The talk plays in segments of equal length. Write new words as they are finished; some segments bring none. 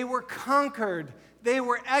were conquered, they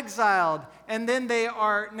were exiled, and then they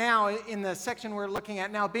are now, in the section we're looking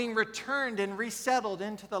at now, being returned and resettled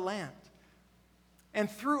into the land. And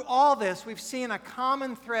through all this, we've seen a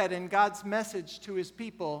common thread in God's message to his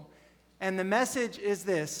people, and the message is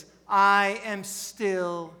this: I am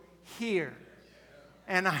still here.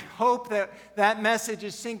 And I hope that that message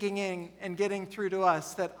is sinking in and getting through to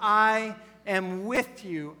us, that I am with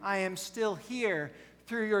you. I am still here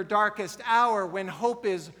through your darkest hour when hope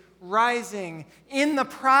is rising. In the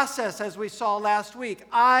process, as we saw last week,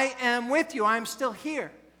 I am with you. I'm still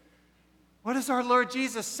here. What does our Lord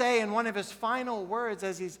Jesus say in one of his final words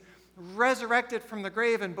as he's resurrected from the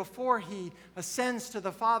grave and before he ascends to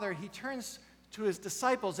the Father? He turns to his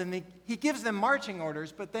disciples and he gives them marching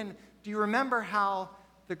orders, but then do you remember how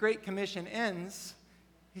the Great Commission ends?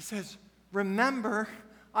 He says, remember,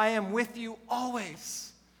 I am with you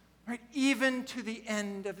always, right? Even to the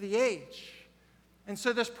end of the age. And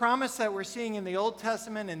so this promise that we're seeing in the Old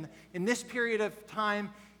Testament and in this period of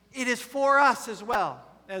time, it is for us as well,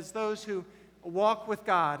 as those who walk with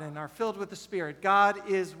God and are filled with the Spirit. God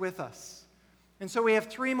is with us. And so we have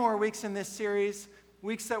 3 more weeks in this series,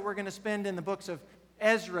 weeks that we're going to spend in the books of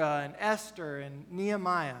Ezra and Esther and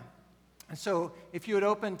Nehemiah. And so if you would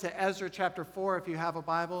open to Ezra chapter 4 if you have a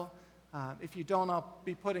Bible. If you don't, I'll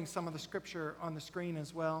be putting some of the scripture on the screen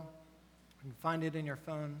as well. You can find it in your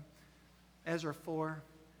phone. Ezra 4.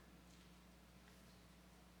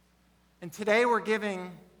 And today we're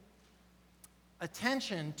giving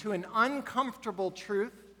attention to an uncomfortable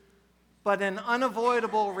truth, but an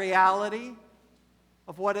unavoidable reality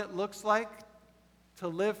of what it looks like to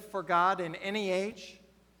live for God in any age.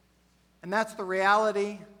 And that's the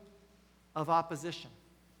reality of opposition.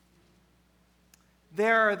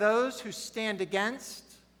 There are those who stand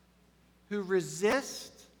against, who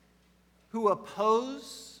resist, who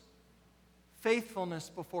oppose faithfulness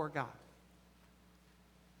before God.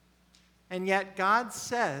 And yet God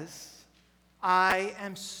says, I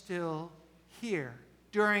am still here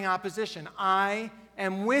during opposition. I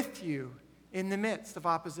am with you in the midst of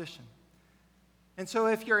opposition. And so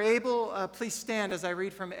if you're able, please stand as I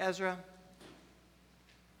read from Ezra.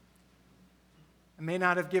 I may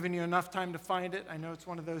not have given you enough time to find it. I know it's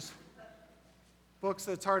one of those books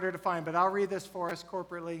that's harder to find, but I'll read this for us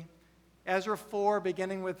corporately. Ezra 4,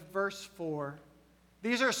 beginning with verse 4.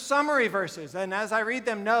 These are summary verses, and as I read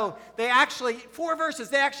them, know they actually, 4 verses,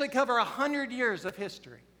 they actually cover 100 years of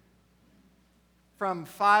history. From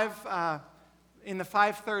in the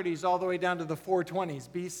 530s all the way down to the 420s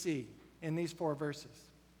BC in these 4 verses.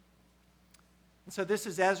 And so this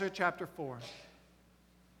is Ezra chapter 4.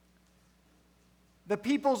 The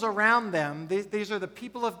peoples around them, these are the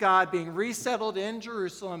people of God being resettled in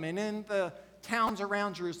Jerusalem and in the towns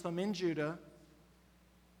around Jerusalem in Judah.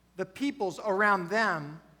 The peoples around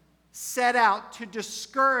them set out to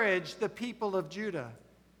discourage the people of Judah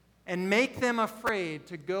and make them afraid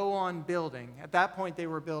to go on building. At that point, they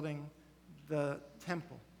were building the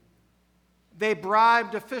temple. They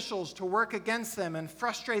bribed officials to work against them and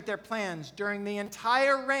frustrate their plans during the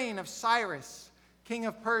entire reign of Cyrus, king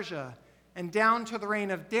of Persia, and down to the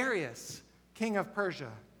reign of Darius, king of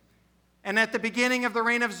Persia. And at the beginning of the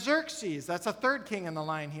reign of Xerxes, that's a 3rd king in the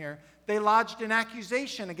line here, they lodged an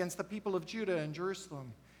accusation against the people of Judah and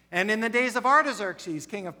Jerusalem. And in the days of Artaxerxes,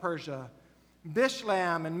 king of Persia,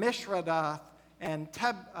 Bishlam and Mishredath and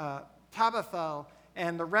Tabbathel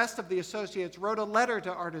and the rest of the associates wrote a letter to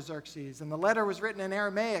Artaxerxes. And the letter was written in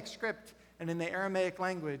Aramaic script and in the Aramaic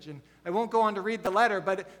language. And I won't go on to read the letter,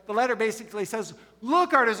 but the letter basically says,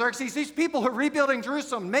 look, Artaxerxes, these people are rebuilding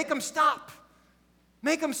Jerusalem. Make them stop.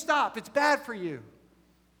 Make them stop. It's bad for you.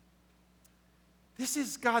 This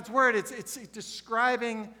is God's word. It's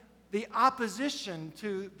describing the opposition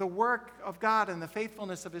to the work of God and the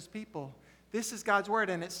faithfulness of his people. This is God's word,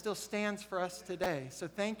 and it still stands for us today. So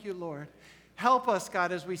thank you, Lord. Help us,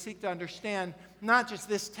 God, as we seek to understand not just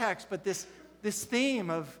this text, but this theme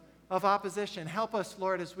of opposition. Help us,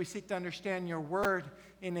 Lord, as we seek to understand your word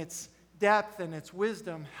in its depth and its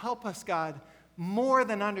wisdom. Help us, God, more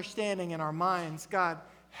than understanding in our minds. God,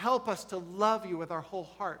 help us to love you with our whole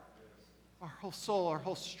heart, our whole soul, our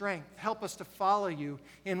whole strength. Help us to follow you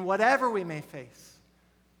in whatever we may face,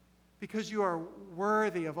 because you are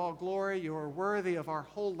worthy of all glory. You are worthy of our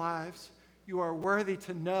whole lives. You are worthy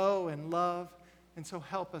to know and love. And so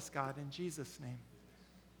help us, God, in Jesus' name.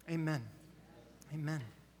 Amen. Amen.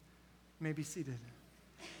 You may be seated.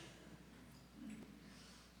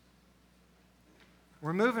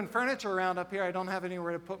 We're moving furniture around up here. I don't have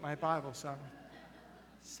anywhere to put my Bible, so I'm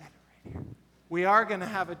set it right here. We are going to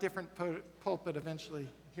have a different pulpit eventually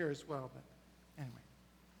here as well, but anyway.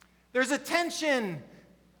 There's a tension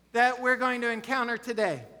that we're going to encounter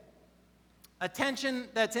today. A tension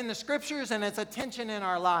that's in the scriptures, and it's a tension in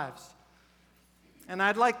our lives. And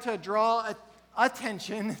I'd like to draw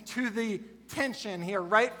attention to the tension here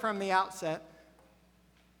right from the outset.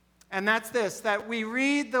 And that's this, that we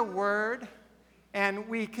read the Word and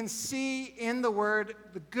we can see in the Word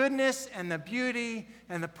the goodness and the beauty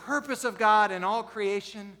and the purpose of God in all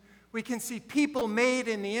creation. We can see people made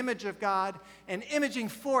in the image of God and imaging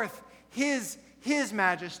forth His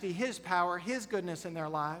majesty, His power, His goodness in their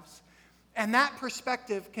lives. And that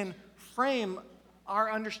perspective can frame our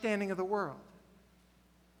understanding of the world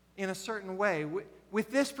in a certain way.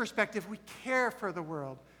 With this perspective, we care for the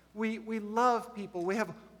world. We love people. We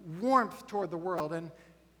have warmth toward the world.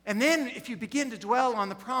 And then if you begin to dwell on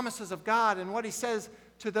the promises of God and what He says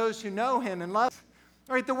to those who know Him and love Him,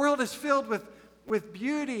 all right, the world is filled with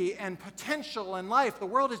beauty and potential and life. The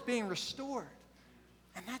world is being restored.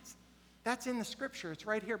 And that's in the Scripture. It's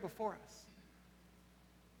right here before us.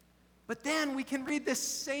 But then we can read this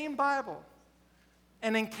same Bible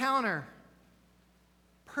and encounter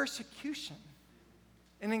persecution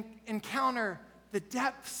and encounter the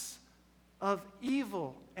depths of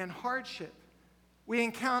evil and hardship. We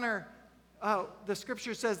encounter, the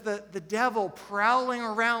Scripture says, the devil prowling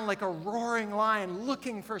around like a roaring lion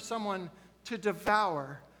looking for someone to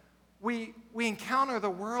devour. We encounter the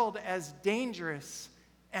world as dangerous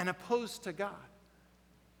and opposed to God.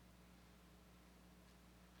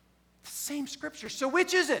 The same Scripture. So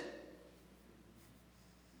which is it?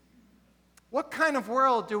 What kind of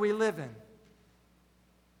world do we live in?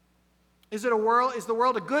 Is the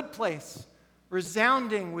world a good place,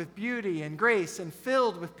 resounding with beauty and grace and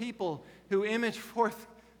filled with people who image forth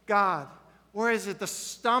God? Or is it the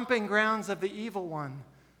stomping grounds of the evil one,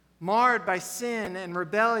 marred by sin and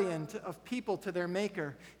rebellion of people to their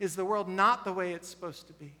Maker? Is the world not the way it's supposed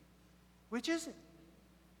to be? Which is it?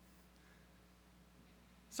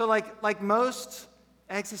 So like most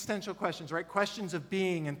existential questions, right? Questions of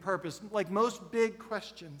being and purpose, like most big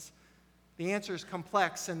questions, the answer is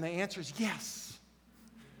complex, and the answer is yes.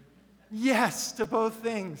 Yes to both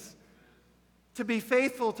things. To be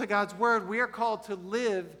faithful to God's word, we are called to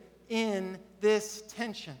live in this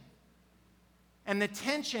tension. And the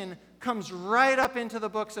tension comes right up into the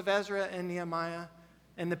books of Ezra and Nehemiah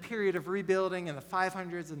and the period of rebuilding in the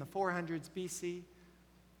 500s and the 400s BC.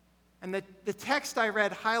 And the text I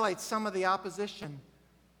read highlights some of the opposition.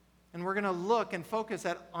 And we're going to look and focus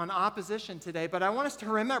on opposition today. But I want us to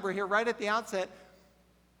remember here right at the outset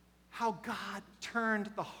how God turned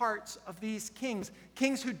the hearts of these kings.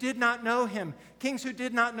 Kings who did not know Him. Kings who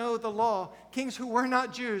did not know the law. Kings who were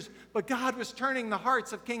not Jews. But God was turning the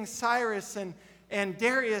hearts of King Cyrus and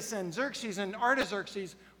Darius and Xerxes and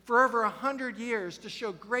Artaxerxes for over 100 years to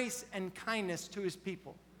show grace and kindness to His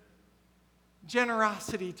people.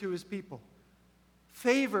 Generosity to His people.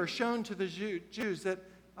 Favor shown to the Jews that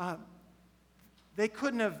they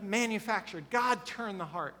couldn't have manufactured. God turned the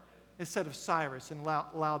heart instead of Cyrus and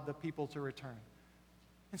allowed the people to return.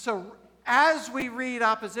 And so as we read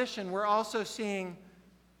opposition, we're also seeing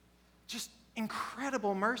just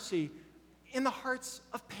incredible mercy in the hearts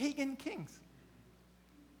of pagan kings.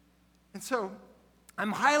 And so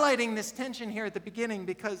I'm highlighting this tension here at the beginning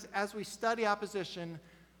because as we study opposition,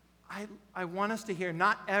 I want us to hear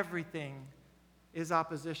not everything is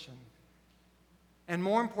opposition. And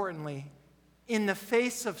more importantly, in the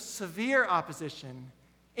face of severe opposition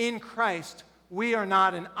in Christ, we are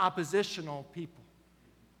not an oppositional people.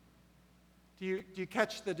 Do you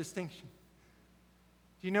catch the distinction?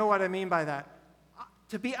 Do you know what I mean by that?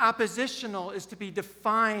 To be oppositional is to be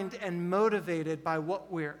defined and motivated by what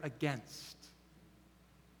we're against.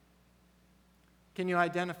 Can you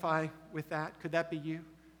identify with that? Could that be you?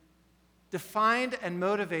 Defined and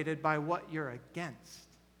motivated by what you're against.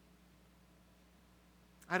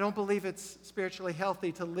 I don't believe it's spiritually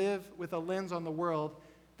healthy to live with a lens on the world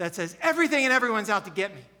that says everything and everyone's out to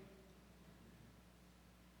get me.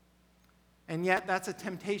 And yet that's a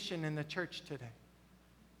temptation in the church today.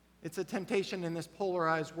 It's a temptation in this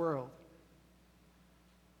polarized world.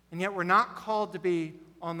 And yet we're not called to be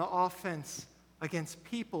on the offense against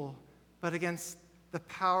people, but against the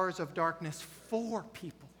powers of darkness for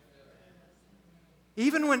people.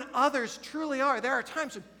 Even when others truly are, there are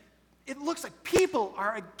times when it looks like people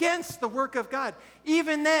are against the work of God.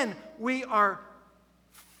 Even then, we are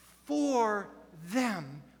for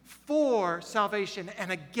them, for salvation,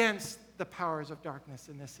 and against the powers of darkness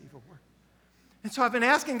in this evil world. And so I've been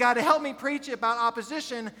asking God to help me preach about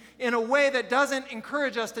opposition in a way that doesn't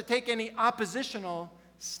encourage us to take any oppositional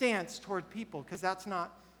stance toward people, because that's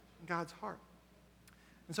not God's heart.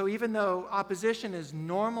 And so even though opposition is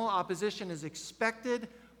normal, opposition is expected,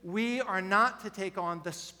 we are not to take on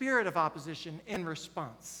the spirit of opposition in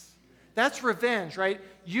response. That's revenge, right?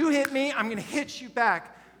 You hit me, I'm going to hit you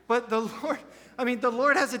back. But the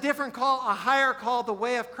Lord has a different call, a higher call, the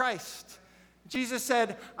way of Christ. Jesus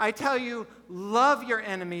said, I tell you, love your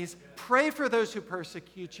enemies, pray for those who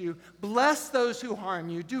persecute you, bless those who harm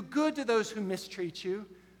you, do good to those who mistreat you.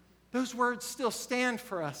 Those words still stand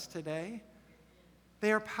for us today.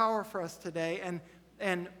 They are power for us today.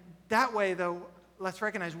 And that way, though, let's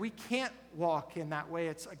recognize we can't walk in that way.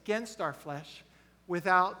 It's against our flesh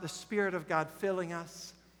without the Spirit of God filling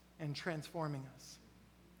us and transforming us.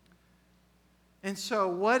 And so,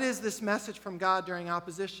 what is this message from God during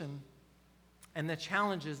opposition and the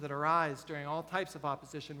challenges that arise during all types of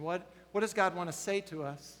opposition? What does God want to say to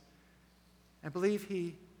us? I believe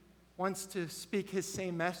he wants to speak his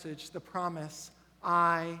same message, the promise,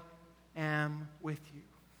 I am with you.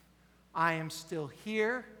 I am still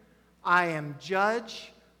here. I am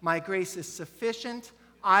judge. My grace is sufficient.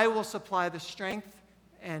 I will supply the strength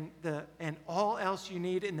and all else you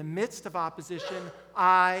need in the midst of opposition.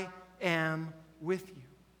 I am with you.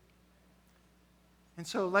 And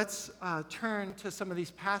so let's turn to some of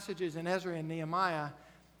these passages in Ezra and Nehemiah.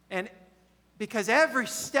 And because every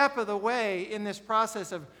step of the way in this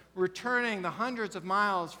process of returning the hundreds of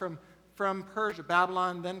miles from Persia,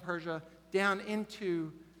 Babylon, then Persia, down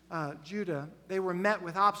into Judah, they were met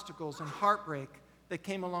with obstacles and heartbreak that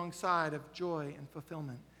came alongside of joy and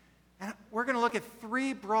fulfillment. And we're going to look at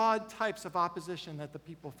three broad types of opposition that the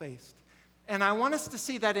people faced. And I want us to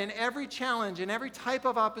see that in every challenge, in every type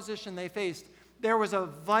of opposition they faced, there was a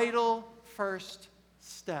vital first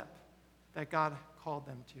step that God called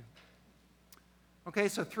them to. Okay,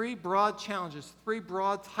 so three broad challenges, three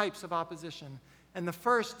broad types of opposition. And the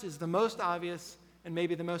first is the most obvious and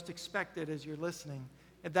maybe the most expected as you're listening.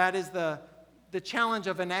 And that is the challenge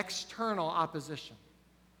of an external opposition.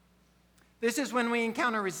 This is when we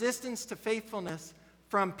encounter resistance to faithfulness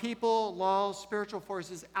from people, laws, spiritual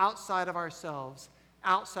forces outside of ourselves,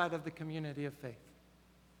 outside of the community of faith.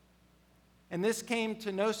 And this came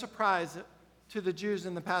to no surprise to the Jews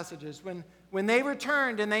in the passages. When they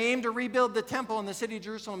returned and they aimed to rebuild the temple in the city of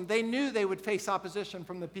Jerusalem, they knew they would face opposition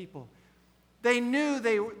from the people. They knew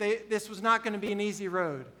this was not going to be an easy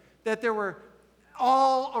road, that there were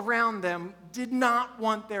all around them did not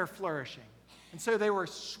want their flourishing. And so they were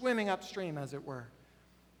swimming upstream, as it were.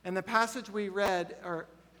 And the passage we read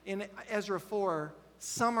in Ezra 4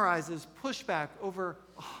 summarizes pushback over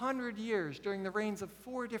 100 years during the reigns of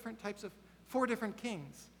four different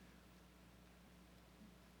kings.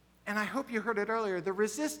 And I hope you heard it earlier. The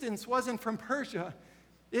resistance wasn't from Persia.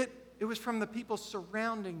 It was from the people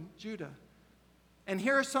surrounding Judah. And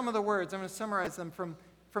here are some of the words. I'm going to summarize them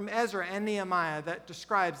from Ezra and Nehemiah that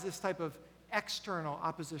describes this type of external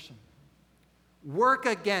opposition. Work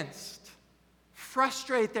against,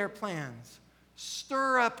 frustrate their plans,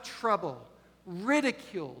 stir up trouble,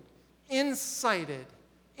 ridiculed, incited,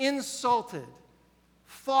 insulted,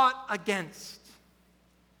 fought against.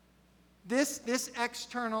 This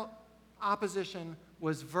external opposition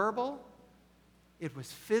was verbal, it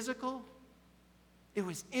was physical, it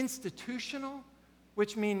was institutional,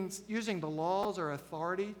 which means using the laws or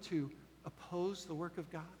authority to oppose the work of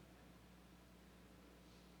God.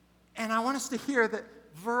 And I want us to hear that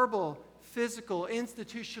verbal, physical,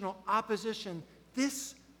 institutional opposition,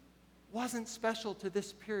 this wasn't special to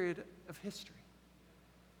this period of history.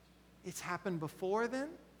 It's happened before then.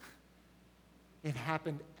 It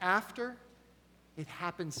happened after. It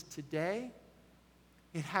happens today.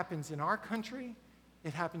 It happens in our country.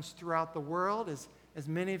 It happens throughout the world, as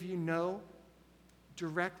many of you know,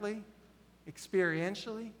 directly,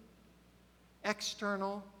 experientially,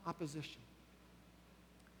 external opposition.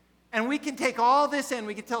 And we can take all this in.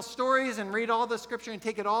 We can tell stories and read all the scripture and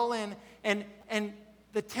take it all in. And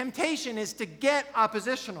the temptation is to get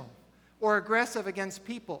oppositional or aggressive against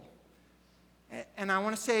people. And I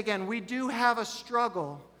want to say again, we do have a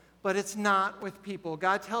struggle, but it's not with people.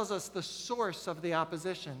 God tells us the source of the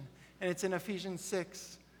opposition, and it's in Ephesians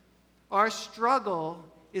 6. Our struggle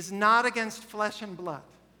is not against flesh and blood,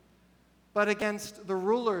 but against the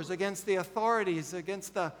rulers, against the authorities,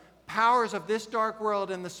 against the powers of this dark world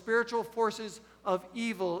and the spiritual forces of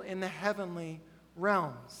evil in the heavenly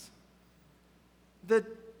realms. The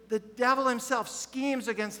devil himself schemes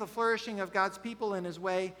against the flourishing of God's people in his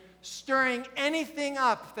way, stirring anything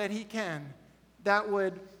up that he can that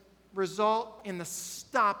would result in the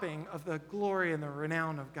stopping of the glory and the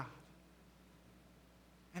renown of God.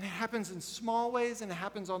 And it happens in small ways and it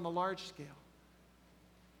happens on the large scale.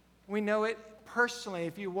 We know it personally.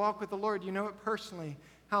 If you walk with the Lord, you know it personally,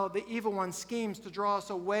 how the evil one schemes to draw us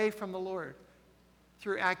away from the Lord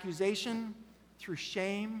through accusation, through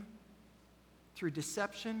shame, through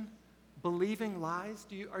deception, believing lies?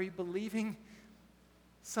 Are you believing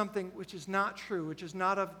something which is not true, which is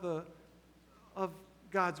not of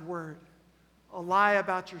God's word? A lie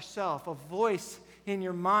about yourself, a voice in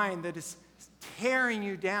your mind that is tearing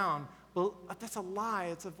you down. Well, that's a lie.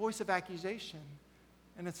 It's a voice of accusation,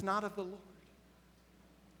 and it's not of the Lord.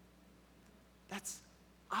 That's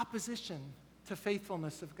opposition to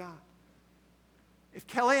faithfulness of God. If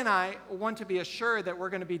Kelly and I want to be assured that we're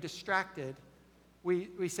going to be distracted,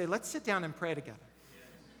 we say, let's sit down and pray together.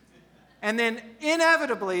 And then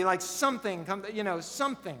inevitably, like something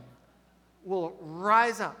will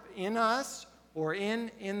rise up in us or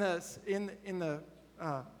in the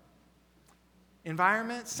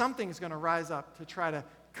environment. Something's going to rise up to try to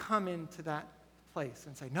come into that place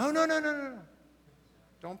and say, no.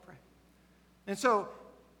 Don't pray. And so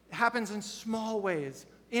it happens in small ways,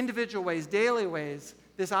 individual ways, daily ways.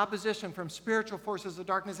 This opposition from spiritual forces of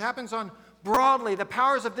darkness happens on broadly. The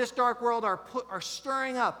powers of this dark world are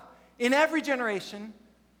stirring up in every generation.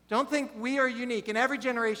 Don't think we are unique. In every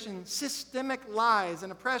generation, systemic lies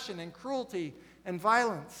and oppression and cruelty and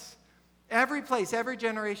violence. Every place, every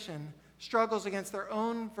generation struggles against their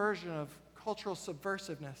own version of cultural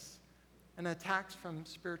subversiveness and attacks from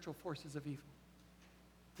spiritual forces of evil.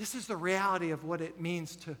 This is the reality of what it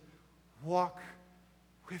means to walk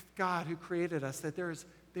with God who created us, that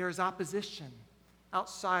there is opposition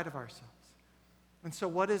outside of ourselves. And so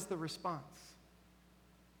what is the response?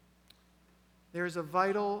 There's a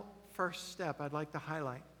vital first step I'd like to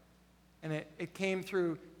highlight. And it came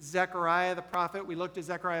through Zechariah the prophet. We looked at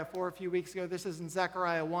Zechariah 4 a few weeks ago. This is in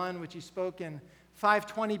Zechariah 1, which he spoke in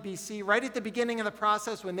 520 BC, right at the beginning of the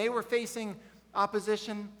process when they were facing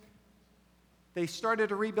opposition. They started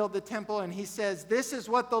to rebuild the temple, and he says, this is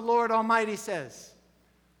what the Lord Almighty says.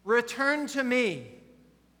 Return to me,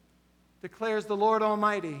 declares the Lord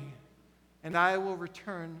Almighty, and I will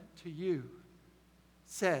return to you,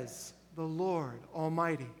 says the Lord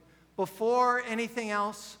Almighty. Before anything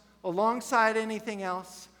else, alongside anything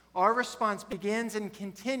else, our response begins and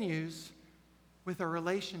continues with a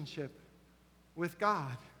relationship with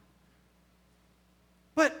God.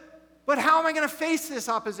 But how am I going to face this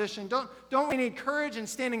opposition? Don't we need courage and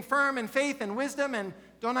standing firm and faith and wisdom? And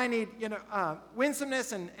don't I need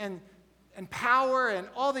winsomeness and power and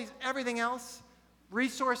everything else?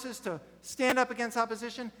 Resources to stand up against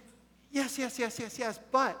opposition? Yes.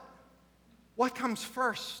 But what comes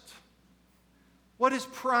first? What is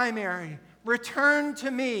primary? Return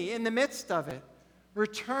to me in the midst of it.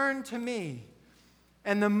 Return to me.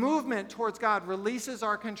 And the movement towards God releases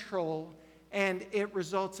our control, and it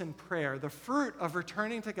results in prayer. The fruit of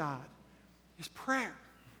returning to God is prayer.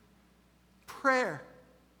 Prayer.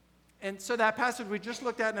 And so that passage we just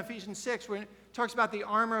looked at in Ephesians 6, where it talks about the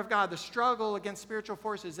armor of God, the struggle against spiritual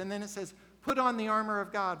forces. And then it says, put on the armor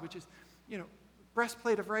of God, which is,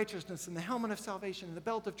 breastplate of righteousness and the helmet of salvation and the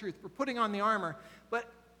belt of truth. We're putting on the armor.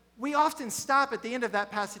 But we often stop at the end of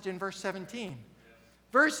that passage in verse 17.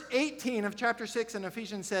 Verse 18 of chapter 6 in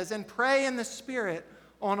Ephesians says, and pray in the Spirit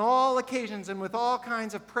on all occasions and with all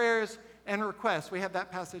kinds of prayers and requests. We have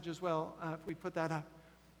that passage as well, if we put that up.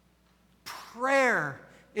 Prayer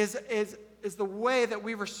is the way that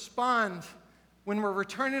we respond when we're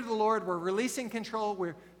returning to the Lord. We're releasing control.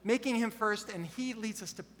 We're making him first, and he leads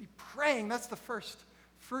us to be praying. That's the first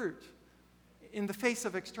fruit in the face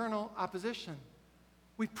of external opposition.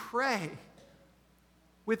 We pray.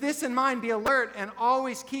 With this in mind, be alert and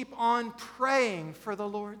always keep on praying for the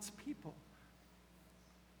Lord's people.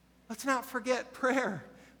 Let's not forget prayer,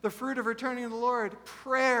 the fruit of returning to the Lord.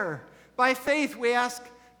 Prayer. By faith, we ask,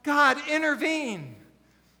 God, intervene.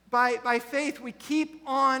 By faith, we keep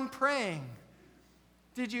on praying.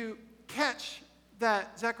 Did you catch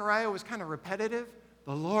that Zechariah was kind of repetitive?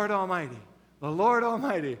 The Lord Almighty, the Lord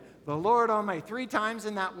Almighty, the Lord Almighty. 3 times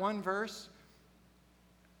in that one verse.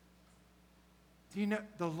 Do you know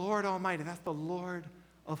the Lord Almighty? That's the Lord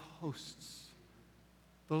of hosts.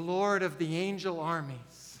 The Lord of the angel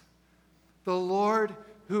armies. The Lord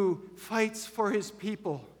who fights for his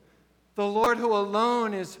people. The Lord who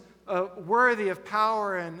alone is worthy of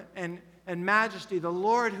power and majesty. The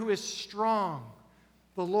Lord who is strong.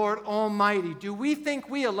 The Lord Almighty. Do we think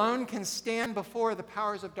we alone can stand before the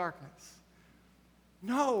powers of darkness?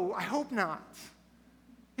 No, I hope not.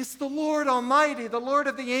 It's the Lord Almighty, the Lord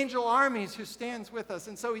of the angel armies who stands with us.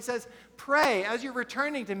 And so he says, pray. As you're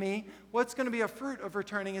returning to me, what's going to be a fruit of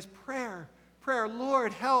returning is prayer. Prayer,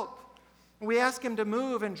 Lord, help. We ask him to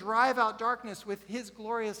move and drive out darkness with his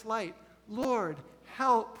glorious light. Lord,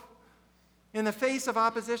 help. In the face of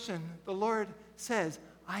opposition, the Lord says,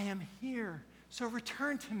 I am here so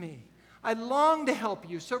return to me. I long to help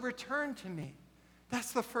you, so return to me.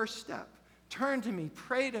 That's the first step. Turn to me,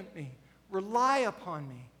 pray to me, rely upon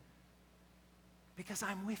me, because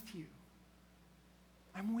I'm with you.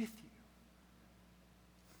 I'm with you.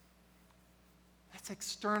 That's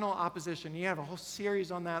external opposition. You have a whole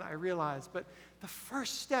series on that, I realize. But the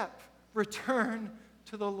first step, return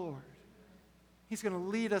to the Lord. He's going to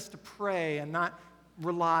lead us to pray and not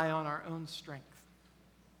rely on our own strength.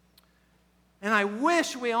 And I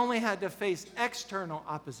wish we only had to face external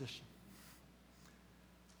opposition.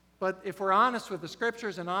 But if we're honest with the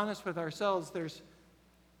Scriptures and honest with ourselves,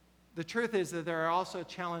 the truth is that there are also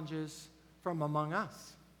challenges from among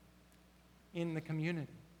us in the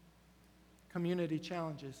community. Community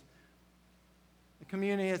challenges. The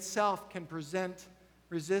community itself can present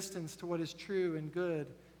resistance to what is true and good,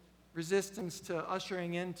 resistance to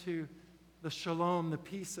ushering into the shalom, the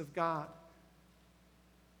peace of God.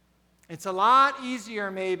 It's a lot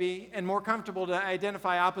easier, maybe, and more comfortable to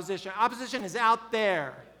identify opposition. Opposition is out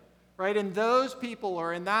there, right? In those people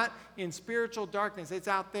or in spiritual darkness, it's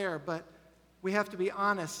out there. But we have to be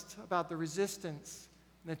honest about the resistance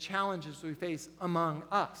and the challenges we face among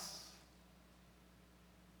us.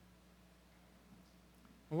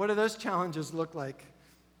 And what do those challenges look like?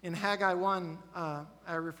 In Haggai 1,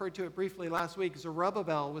 I referred to it briefly last week.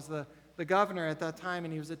 Zerubbabel was the governor at that time,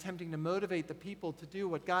 and he was attempting to motivate the people to do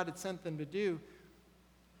what God had sent them to do.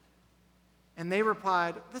 And they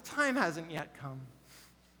replied, the time hasn't yet come.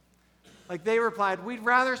 Like they replied, we'd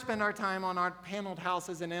rather spend our time on our paneled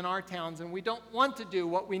houses and in our towns, and we don't want to do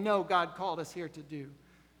what we know God called us here to do.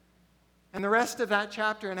 And the rest of that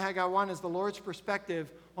chapter in Haggai 1 is the Lord's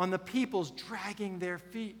perspective on the people's dragging their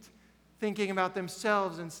feet, thinking about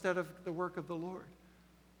themselves instead of the work of the Lord.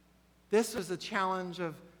 This was a challenge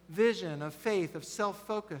of vision, of faith, of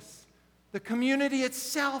self-focus. The community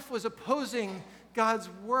itself was opposing God's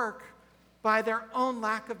work by their own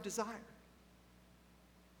lack of desire.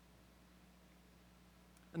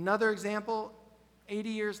 Another example, 80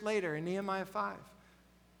 years later in Nehemiah 5.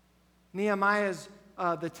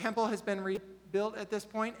 The temple has been rebuilt at this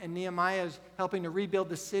point, and Nehemiah is helping to rebuild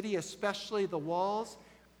the city, especially the walls.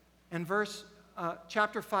 And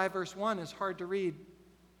chapter 5, verse 1 is hard to read.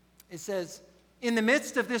 It says, in the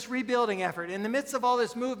midst of this rebuilding effort, in the midst of all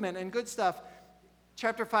this movement and good stuff,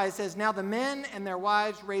 chapter 5 says, now the men and their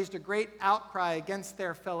wives raised a great outcry against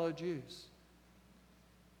their fellow Jews.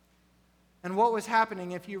 And what was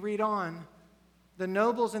happening, if you read on, the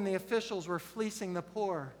nobles and the officials were fleecing the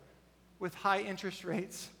poor with high interest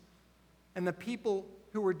rates. And the people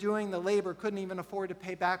who were doing the labor couldn't even afford to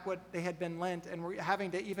pay back what they had been lent, and were having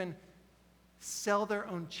to even sell their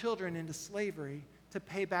own children into slavery to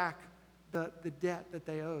pay back the debt that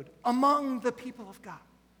they owed among the people of God.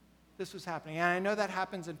 This was happening. And I know that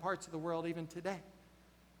happens in parts of the world even today.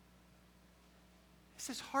 This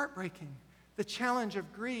is heartbreaking. The challenge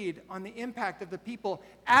of greed on the impact of the people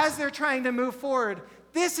as they're trying to move forward.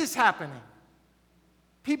 This is happening.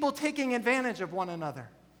 People taking advantage of one another.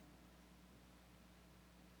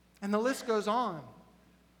 And the list goes on.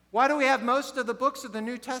 Why do we have most of the books of the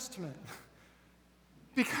New Testament?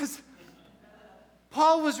 Because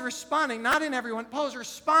Paul was responding, not in everyone, Paul was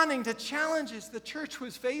responding to challenges the church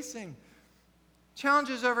was facing.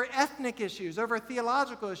 Challenges over ethnic issues, over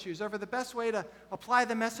theological issues, over the best way to apply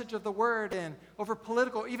the message of the word, and over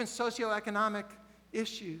political, even socioeconomic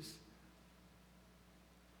issues.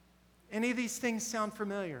 Any of these things sound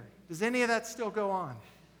familiar? Does any of that still go on?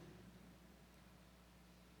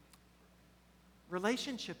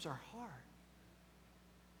 Relationships are hard.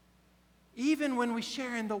 Even when we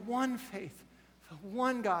share in the one faith, the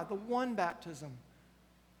one God, the one baptism,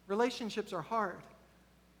 relationships are hard.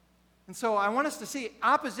 And so I want us to see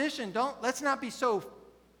opposition. Let's not be so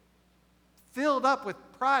filled up with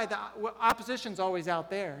pride that opposition's always out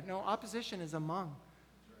there. No, opposition is among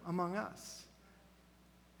us.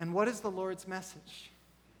 And what is the Lord's message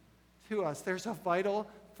to us? There's a vital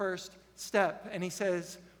first step, and he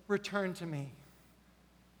says, return to me.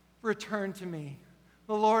 Return to me,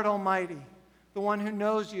 the Lord Almighty, the one who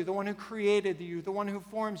knows you, the one who created you, the one who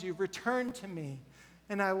forms you. Return to me,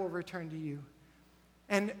 and I will return to you.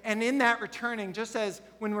 And in that returning, just as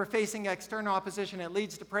when we're facing external opposition, it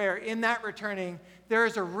leads to prayer. In that returning, there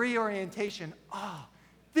is a reorientation.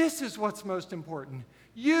 This is what's most important.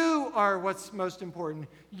 You are what's most important.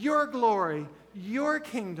 Your glory, your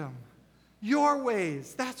kingdom, your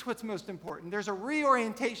ways. That's what's most important. There's a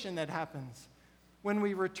reorientation that happens when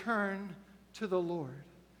we return to the Lord.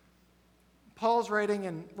 Paul's writing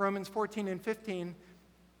in Romans 14 and 15,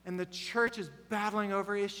 and the church is battling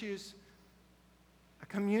over issues,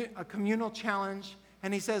 a communal challenge,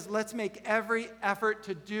 And he says, let's make every effort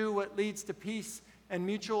to do what leads to peace and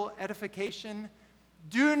mutual edification.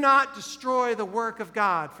 Do not destroy the work of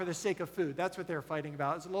God for the sake of food. That's what they're fighting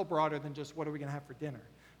about. It's a little broader than just what are we going to have for dinner,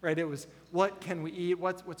 right? It was what can we eat,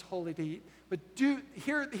 what's holy to eat. But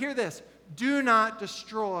hear this. Do not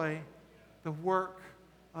destroy the work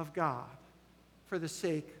of God for the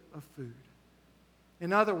sake of food.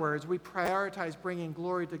 In other words, we prioritize bringing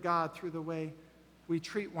glory to God through the way we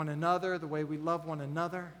treat one another, the way we love one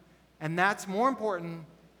another, and that's more important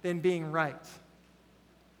than being right.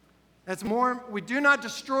 We do not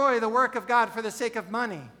destroy the work of God for the sake of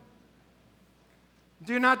money.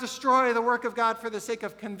 Do not destroy the work of God for the sake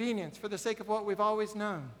of convenience, for the sake of what we've always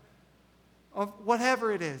known. Of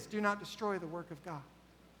whatever it is, do not destroy the work of God.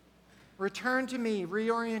 Return to me,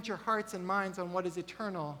 reorient your hearts and minds on what is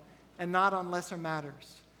eternal and not on lesser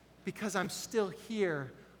matters. Because I'm still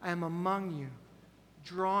here, I am among you,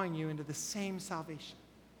 drawing you into the same salvation.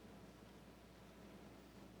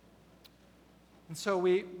 And so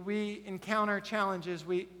we encounter challenges,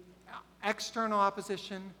 external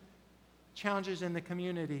opposition, challenges in the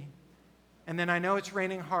community. And then I know it's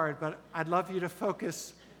raining hard, but I'd love you to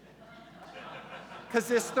focus. Because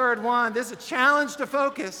this third one, this is a challenge to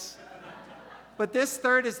focus. But this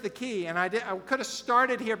third is the key. And I could have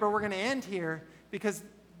started here, but we're going to end here. Because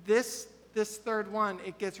this third one,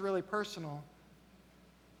 it gets really personal.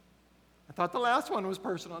 I thought the last one was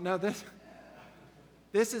personal. No, this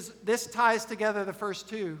ties together the first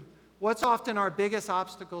two. What's often our biggest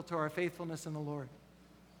obstacle to our faithfulness in the Lord?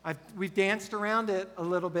 We've danced around it a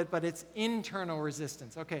little bit, but it's internal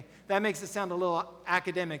resistance. Okay, that makes it sound a little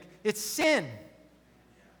academic. It's sin.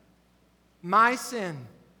 My sin.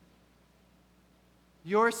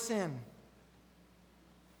 Your sin.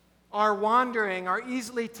 Our wandering, our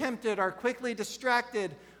easily tempted, our quickly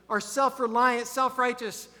distracted, our self-reliant,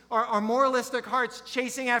 self-righteous, our moralistic hearts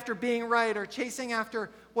chasing after being right or chasing after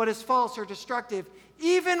what is false or destructive,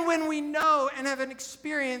 even when we know and have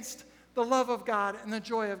experienced the love of God and the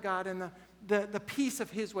joy of God and the peace of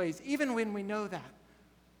His ways, even when we know that,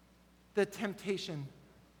 the temptation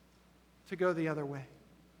to go the other way.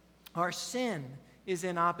 Our sin is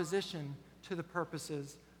in opposition to the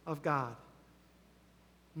purposes of God.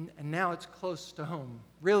 And now it's close to home,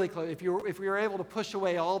 really close. If we were able to push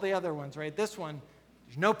away all the other ones, right? This one,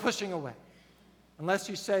 there's no pushing away, unless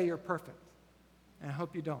you say you're perfect. And I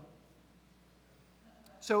hope you don't.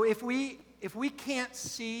 So if we can't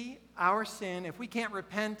see our sin, if we can't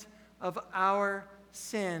repent of our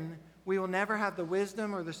sin, we will never have the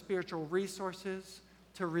wisdom or the spiritual resources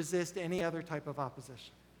to resist any other type of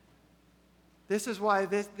opposition. This is why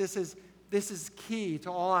this is key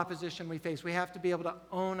to all opposition we face. We have to be able to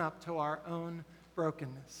own up to our own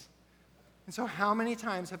brokenness. And so how many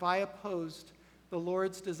times have I opposed the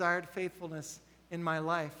Lord's desired faithfulness in my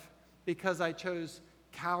life because I chose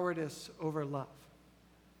cowardice over love?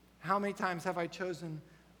 How many times have I chosen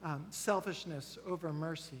selfishness over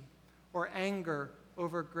mercy, or anger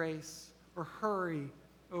over grace, or hurry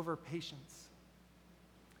over patience?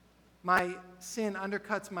 My sin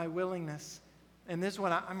undercuts my willingness, and this is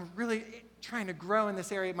what I'm really trying to grow in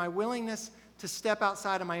this area, my willingness to step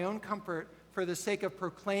outside of my own comfort for the sake of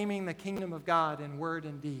proclaiming the kingdom of God in word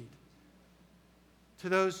and deed to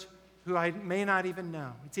those who I may not even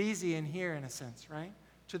know. It's easy in here in a sense, right?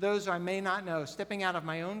 To those who I may not know, stepping out of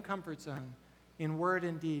my own comfort zone in word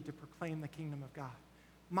and deed to proclaim the kingdom of God.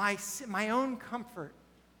 My own comfort,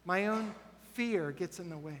 my own fear gets in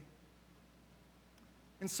the way.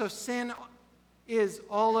 And so sin is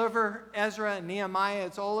all over Ezra and Nehemiah.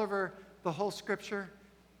 It's all over the whole scripture.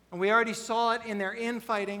 And we already saw it in their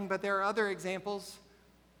infighting, but there are other examples.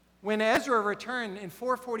 When Ezra returned in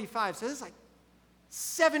 445, so this is like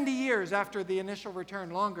 70 years after the initial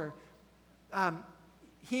return, longer,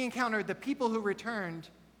 he encountered the people who returned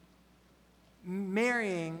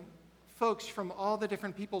marrying folks from all the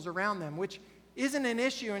different peoples around them, which isn't an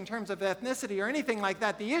issue in terms of ethnicity or anything like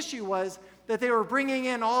that. The issue was that they were bringing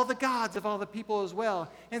in all the gods of all the people as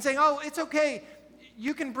well and saying, oh, it's okay.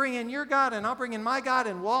 You can bring in your God and I'll bring in my God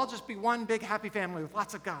and we'll all just be one big happy family with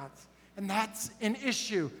lots of gods. And that's an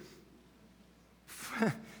issue.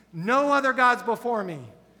 No other gods before me.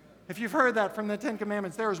 If you've heard that from the Ten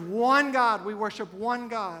Commandments, there is one God. We worship one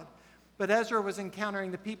God. But Ezra was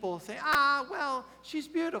encountering the people saying, well, she's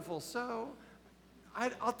beautiful, so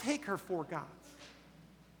I'll take her for gods.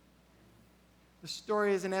 The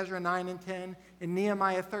story is in Ezra 9 and 10. In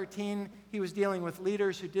Nehemiah 13, he was dealing with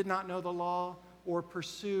leaders who did not know the law or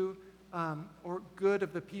pursue or good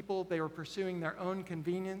of the people. They were pursuing their own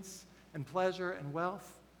convenience and pleasure and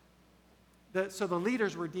wealth. So the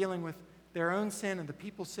leaders were dealing with their own sin and the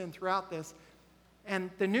people's sin throughout this. And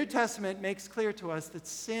the New Testament makes clear to us that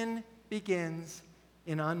sin begins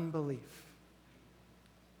in unbelief.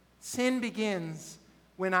 Sin begins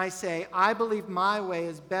when I say, I believe my way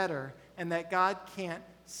is better and that God can't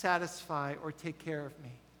satisfy or take care of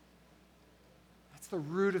me. That's the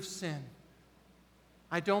root of sin.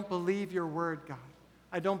 I don't believe your word, God.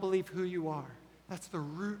 I don't believe who you are. That's the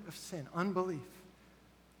root of sin, unbelief.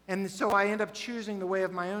 And so I end up choosing the way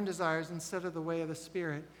of my own desires instead of the way of the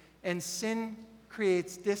Spirit. And sin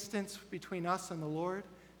creates distance between us and the Lord.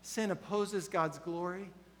 Sin opposes God's glory.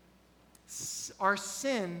 Our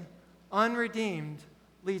sin, unredeemed,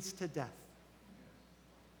 leads to death.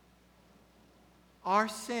 Our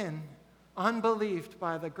sin, unbelieved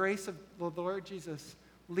by the grace of the Lord Jesus,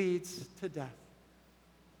 leads to death.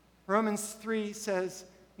 Romans 3 says,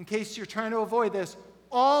 in case you're trying to avoid this,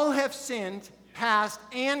 all have sinned, past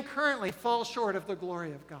and currently fall short of the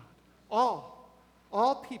glory of God.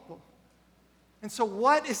 All people. And so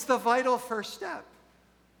what is the vital first step?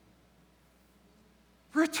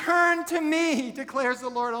 Return to me, declares the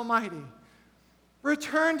Lord Almighty.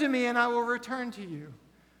 Return to me and I will return to you.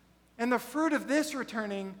 And the fruit of this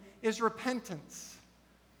returning is repentance.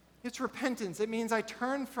 It's repentance. It means I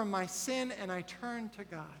turn from my sin and I turn to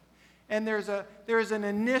God. And there's an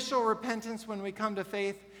initial repentance when we come to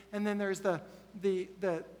faith, and then there's the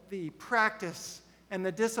practice and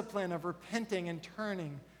the discipline of repenting and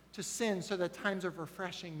turning to sin so that times of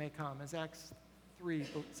refreshing may come, as Acts 3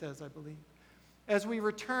 says, I believe. As we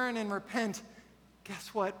return and repent,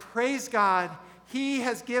 guess what? Praise God, He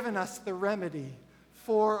has given us the remedy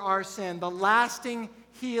for our sin, the lasting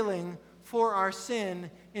healing for our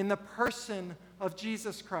sin in the person of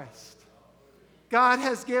Jesus Christ. God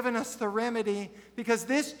has given us the remedy because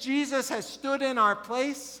this Jesus has stood in our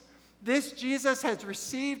place. This Jesus has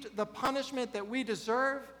received the punishment that we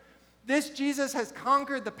deserve. This Jesus has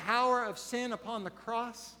conquered the power of sin upon the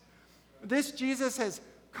cross. This Jesus has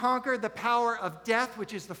conquered the power of death,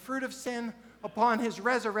 which is the fruit of sin, upon his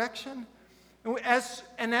resurrection.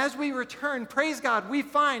 And as we return, praise God, we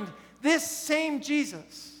find this same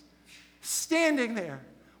Jesus standing there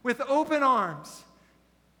with open arms,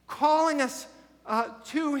 calling us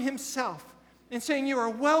to himself and saying, you are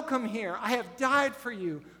welcome here. I have died for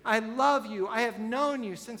you. I love you. I have known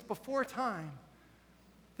you since before time.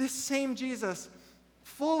 This same Jesus,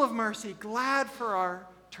 full of mercy, glad for our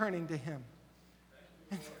turning to him.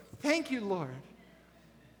 And thank you, Lord.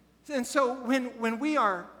 And so when we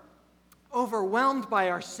are overwhelmed by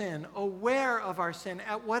our sin, aware of our sin,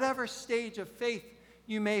 at whatever stage of faith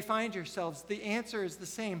you may find yourselves, the answer is the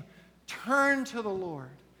same. Turn to the Lord.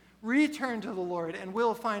 Return to the Lord, and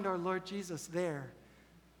we'll find our Lord Jesus there.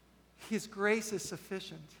 His grace is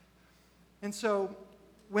sufficient. And so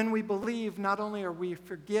when we believe, not only are we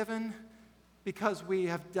forgiven because we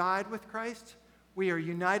have died with Christ, we are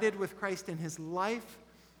united with Christ in his life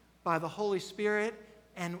by the Holy Spirit,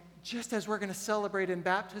 and just as we're going to celebrate in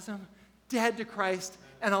baptism, dead to Christ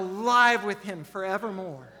and alive with him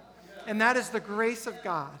forevermore. And that is the grace of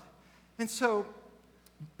God. And so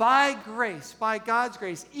by grace, by God's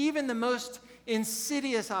grace, even the most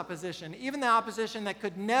insidious opposition, even the opposition that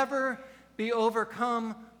could never be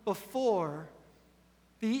overcome before,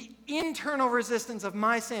 the internal resistance of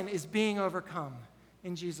my sin is being overcome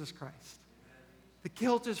in Jesus Christ. The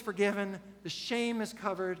guilt is forgiven, the shame is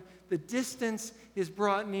covered, the distance is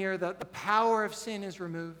brought near, the power of sin is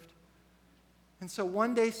removed. And so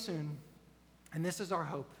one day soon, and this is our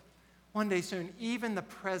hope, one day soon, even the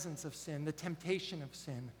presence of sin, the temptation of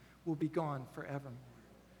sin, will be gone forevermore.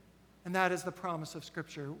 And that is the promise of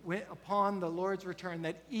Scripture. Upon the Lord's return,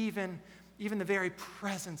 that even the very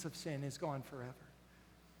presence of sin is gone forever.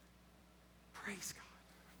 Praise God.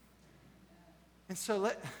 And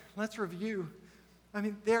so let's review. I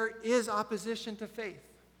mean, there is opposition to faith.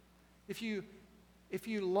 If you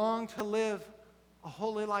long to live a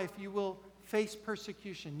holy life, you will face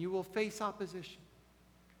persecution. You will face opposition.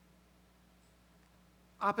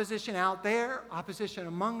 Opposition out there, opposition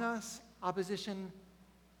among us, opposition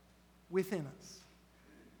within us.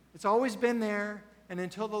 It's always been there, and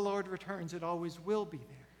until the Lord returns, it always will be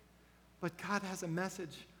there. But God has a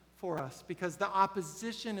message for us because the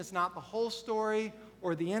opposition is not the whole story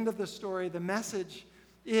or the end of the story. The message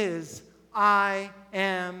is, I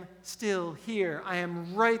am still here. I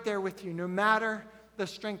am right there with you, no matter the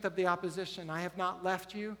strength of the opposition. I have not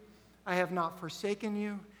left you. I have not forsaken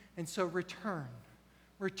you. And so return.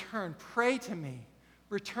 Return, pray to me.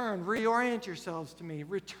 Return, reorient yourselves to me.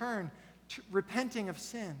 Return, repenting of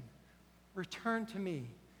sin. Return to me,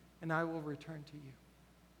 and I will return to you.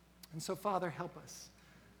 And so, Father, help us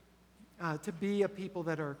to be a people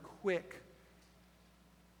that are quick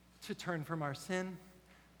to turn from our sin,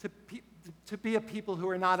 to be a people who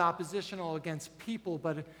are not oppositional against people,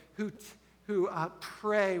 but who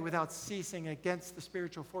pray without ceasing against the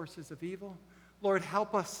spiritual forces of evil. Lord,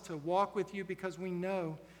 help us to walk with you because we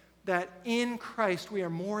know that in Christ we are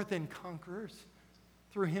more than conquerors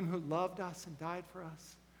through him who loved us and died for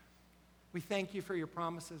us. We thank you for your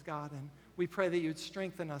promises, God, and we pray that you'd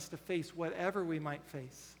strengthen us to face whatever we might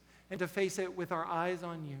face and to face it with our eyes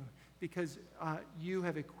on you because you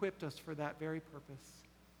have equipped us for that very purpose.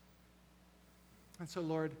 And so,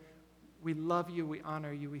 Lord, we love you, we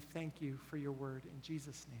honor you, we thank you for your word. In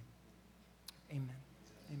Jesus' name, amen.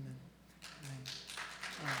 Amen. Amen.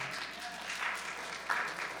 Amen.